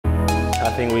I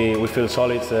think we feel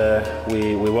solid.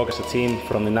 We work as a team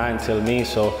from the 9 till me,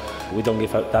 so we don't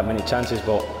give out that many chances,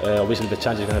 but obviously the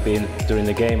chance is going to be during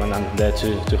the game, and I'm there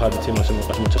to help the team as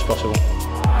much as possible.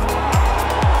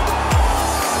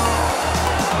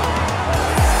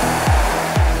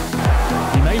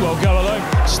 He may well go alone.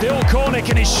 Still Cornick,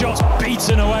 and his shot's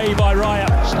beaten away by Raya.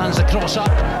 Stands the cross up.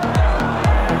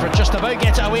 For just about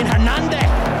get it away, Hernandez.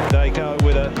 They go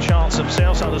with a chance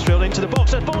themselves. Huddersfield into the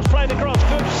box. The ball's played across.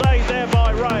 Good save there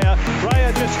by Raya.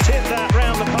 Raya just tipped that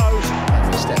round the post.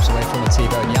 He steps away from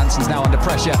Atiba, and Janssen's now under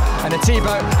pressure. And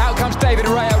Atiba, out comes David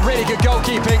Raya. Really good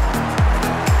goalkeeping.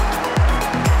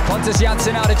 Pontus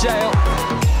Jansson out of jail.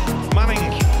 Manning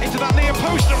into that near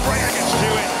post, and Raya gets to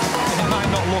it. It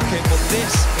might not look it, but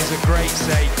this is a great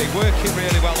save. They work it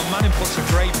really well, and Manning puts a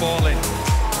great ball in.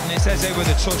 And it says it with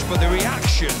a touch, but the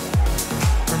reaction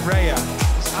from Raya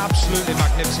is absolutely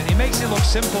magnificent. He makes it look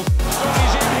simple.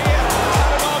 He's in here.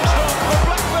 Adam Armstrong for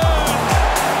Brentford.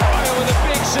 Raya with a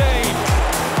big save.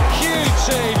 Huge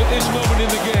save at this moment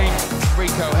in the game.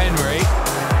 Rico Henry.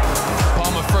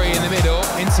 Palmer free in the middle,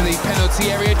 into the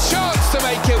penalty area. Chance to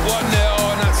make it 1-0,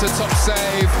 and that's a top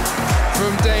save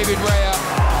from David Raya.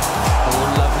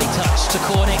 Oh, lovely touch to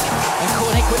Cornick. And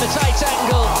Cornick with a tight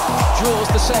angle. Draws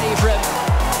the save from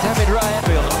David Raya.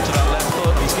 Field up to that left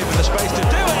foot. He's given the space to do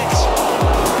it.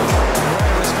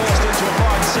 Raya is forced into a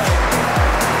fine save.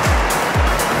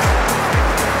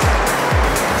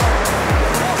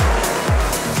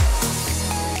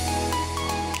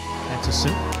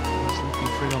 Patterson is looking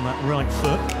through on that right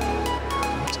foot.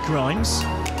 It's Grimes.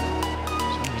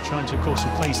 Trying to, of course,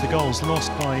 replace the goals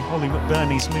lost by Ollie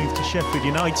McBurney's move to Sheffield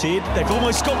United. They've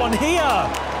almost got one here!